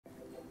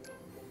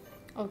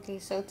Okay,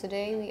 so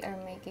today we are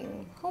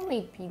making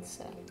homemade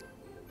pizza.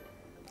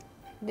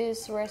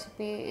 This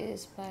recipe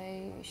is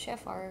by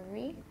Chef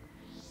Arvi,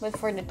 but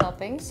for the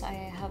toppings, I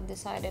have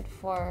decided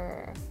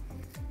for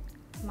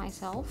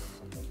myself.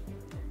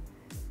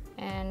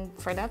 And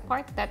for that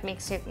part, that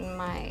makes it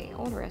my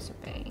own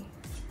recipe.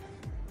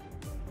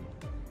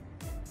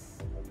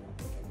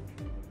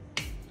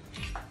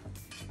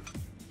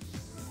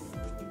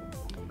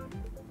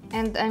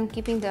 And I'm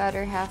keeping the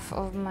other half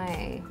of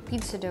my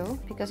pizza dough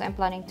because I'm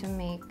planning to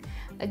make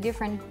a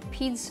different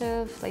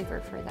pizza flavor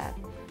for that.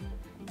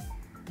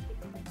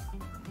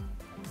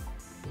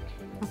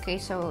 Okay,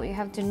 so you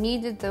have to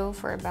knead the dough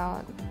for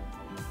about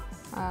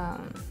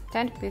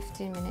 10 to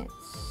 15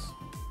 minutes.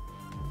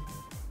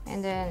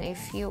 And then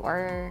if you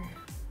are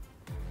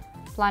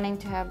planning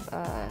to have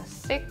a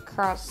thick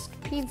crust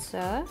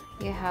pizza,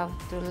 you have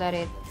to let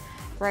it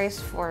rise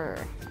for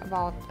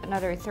about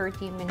another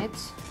 30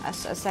 minutes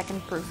as a second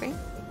proofing.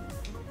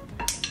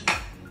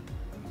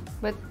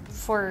 But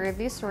for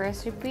this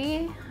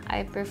recipe,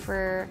 I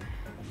prefer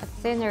a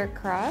thinner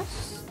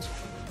crust.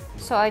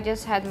 So I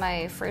just had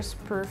my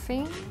first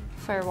proofing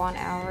for 1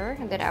 hour,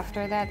 and then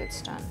after that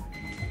it's done.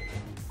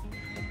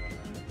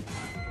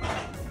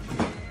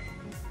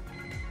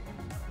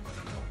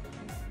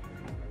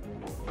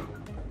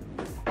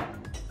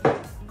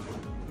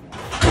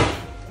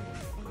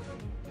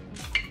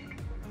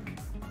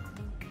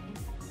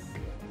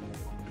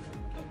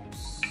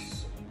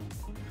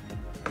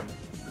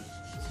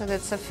 So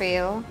that's a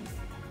fail.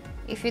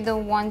 If you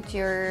don't want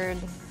your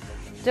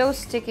dough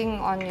sticking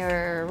on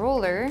your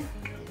roller,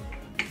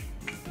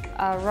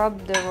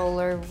 rub the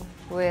roller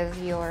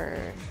with your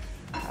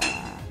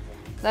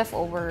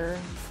leftover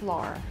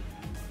flour.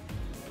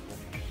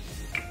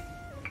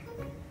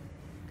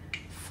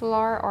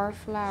 Flour or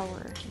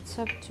flour, it's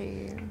up to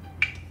you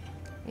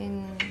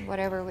in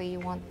whatever way you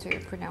want to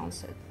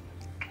pronounce it.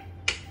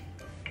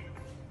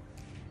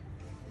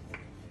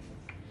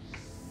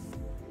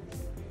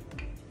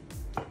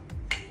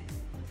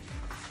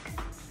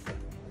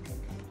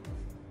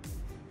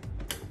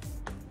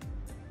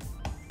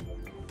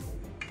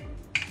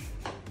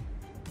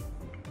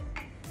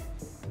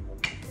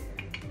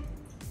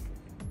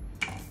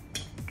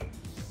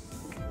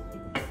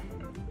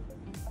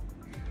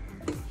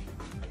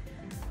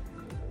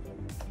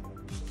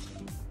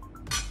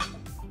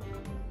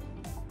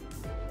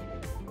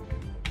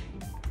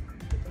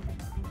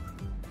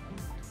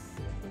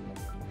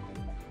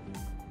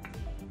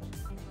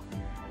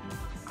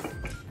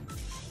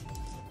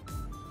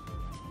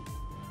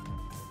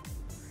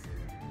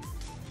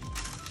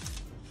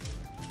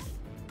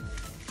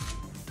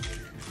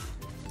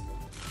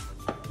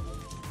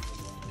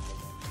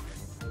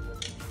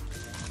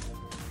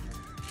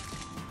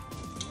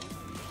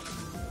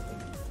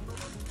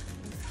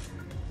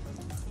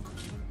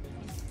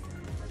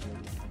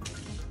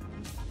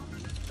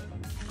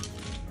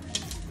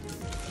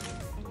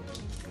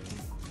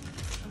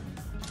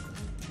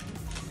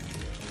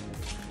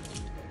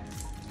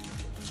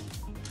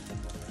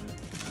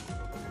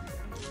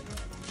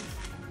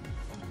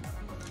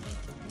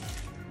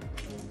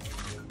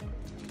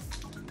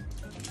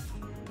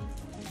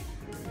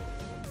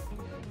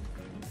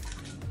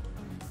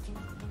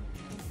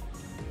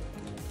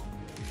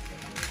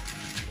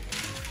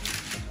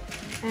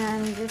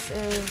 And this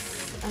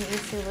is an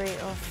easy way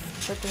of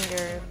putting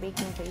your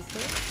baking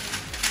paper.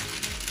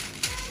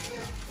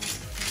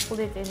 Fold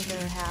it into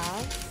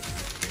half,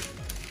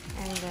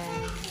 and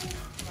then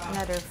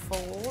another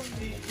fold.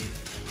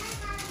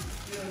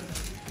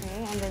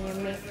 Okay, and then you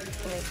make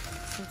like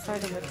some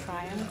sort of a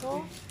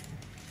triangle.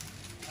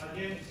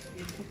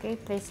 Okay,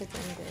 place it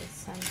in the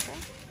center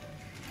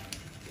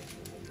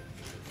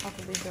of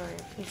your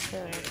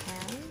pizza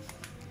pan,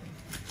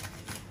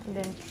 and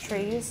then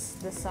trace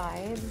the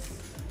sides.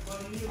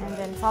 And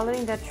then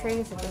following that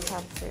trace, you just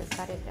have to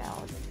cut it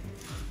out.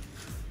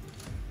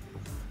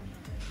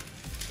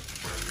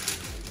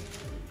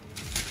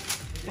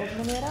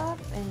 Open it up,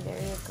 and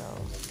there you go.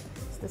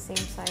 It's the same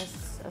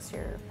size as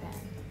your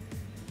pan.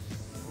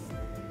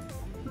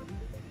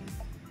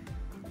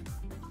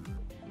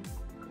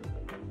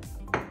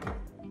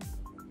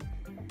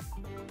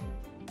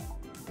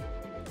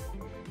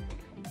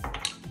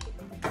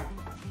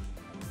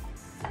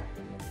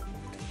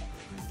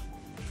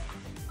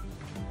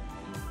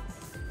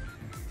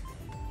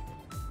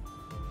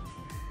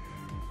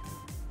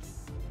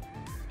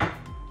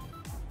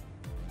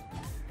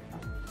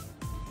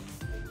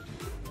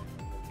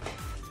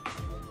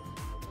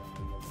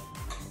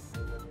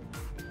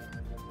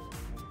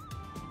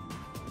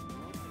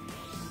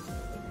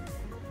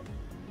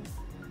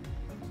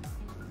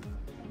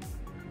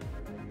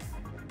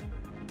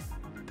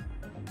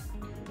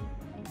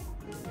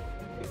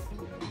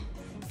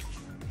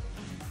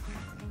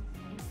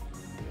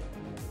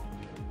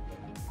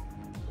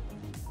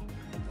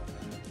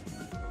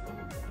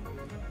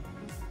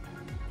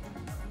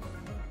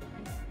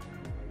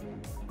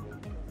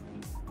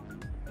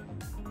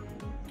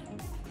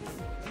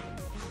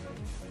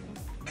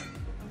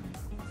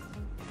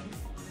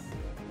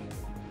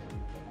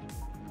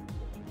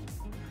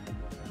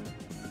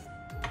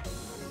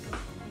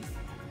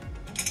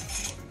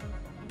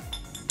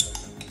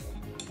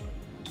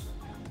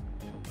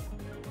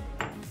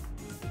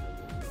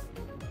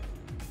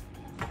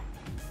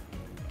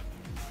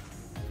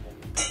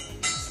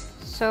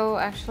 So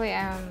actually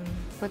I'm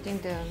putting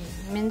the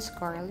minced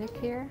garlic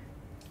here,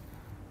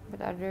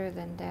 but other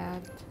than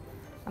that,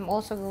 I'm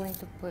also going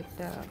to put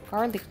the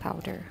garlic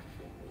powder.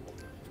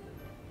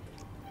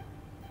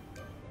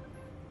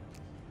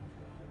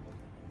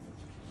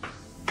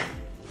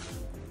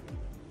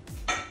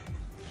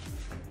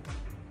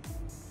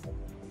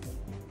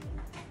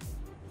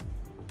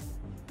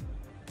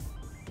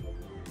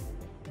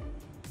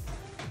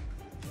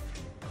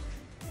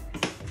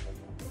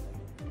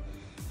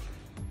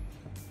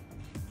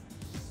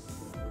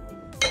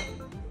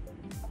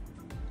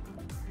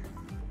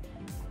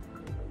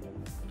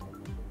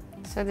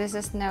 So this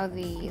is now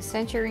the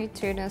century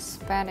tuna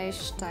Spanish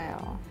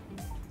style.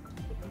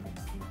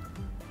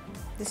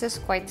 This is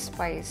quite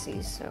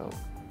spicy, so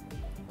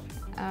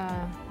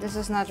this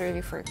is not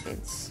really for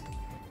kids.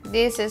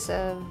 This is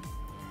a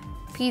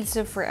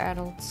pizza for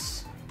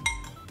adults.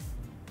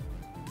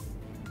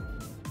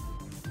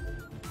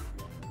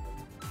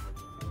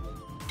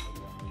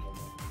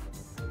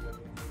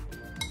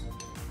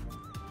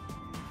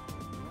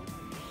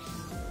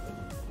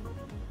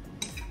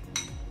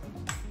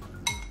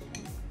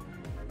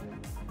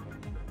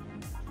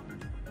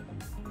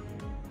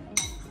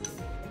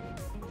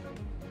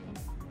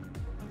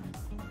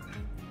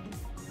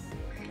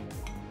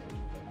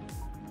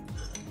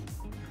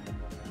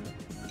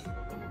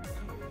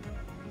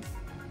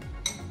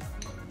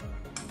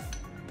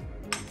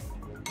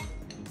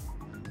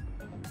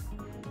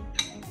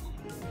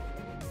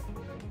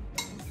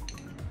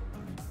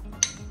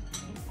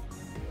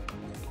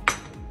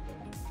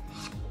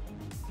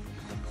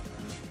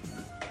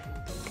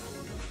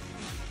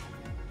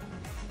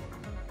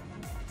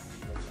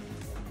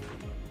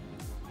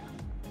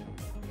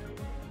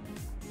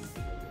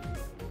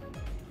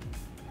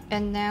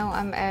 And now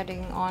I'm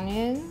adding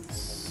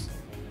onions.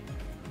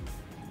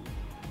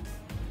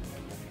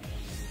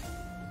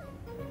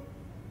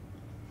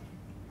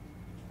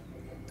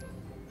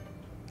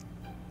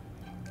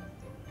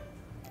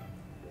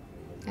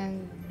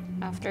 And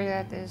after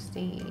that is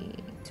the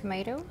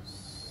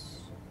tomatoes.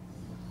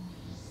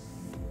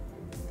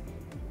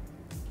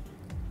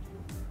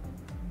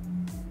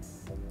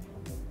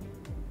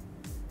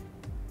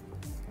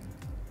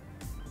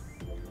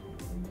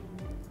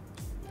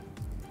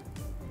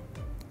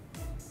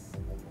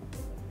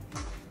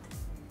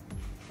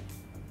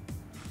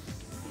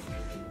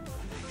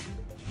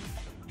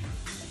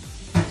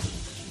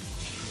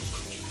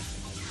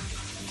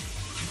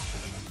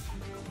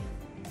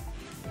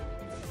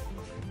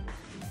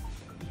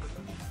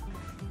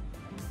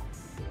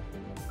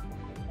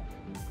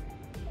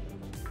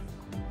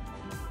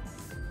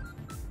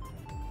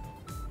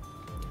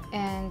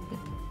 And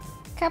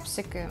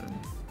capsicum.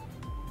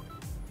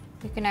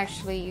 You can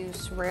actually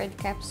use red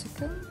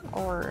capsicum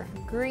or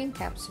green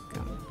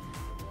capsicum.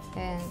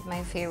 And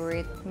my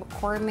favorite,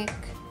 McCormick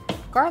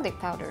garlic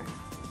powder.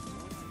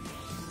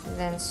 And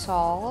then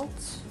salt.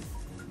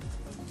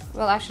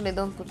 Well, actually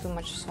don't put too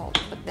much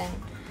salt, but then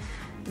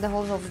the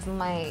whole of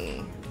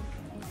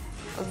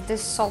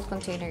this salt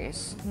container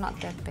is not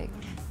that big.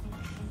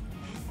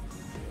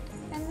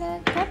 And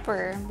then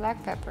pepper,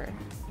 black pepper.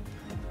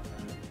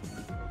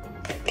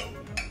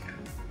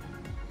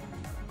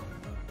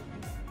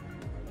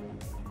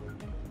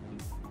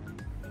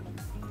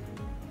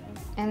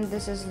 And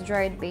this is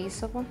dried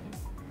basil.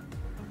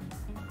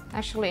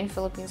 Actually, in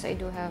Philippines, I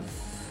do have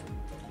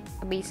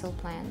a basil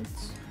plant.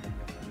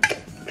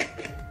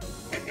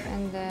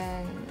 And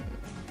then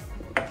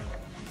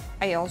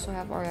I also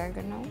have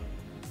oregano.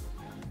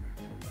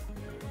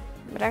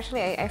 But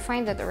actually, I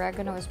find that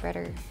oregano is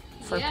better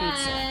for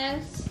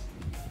pizza.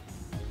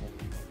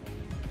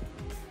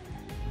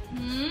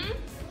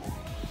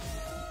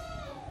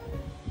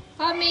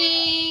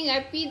 Coming!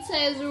 Our pizza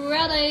is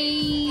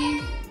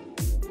ready!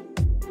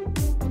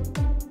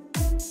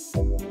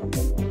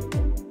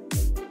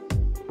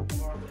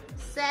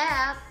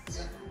 Set!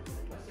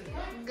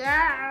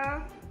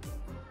 Go!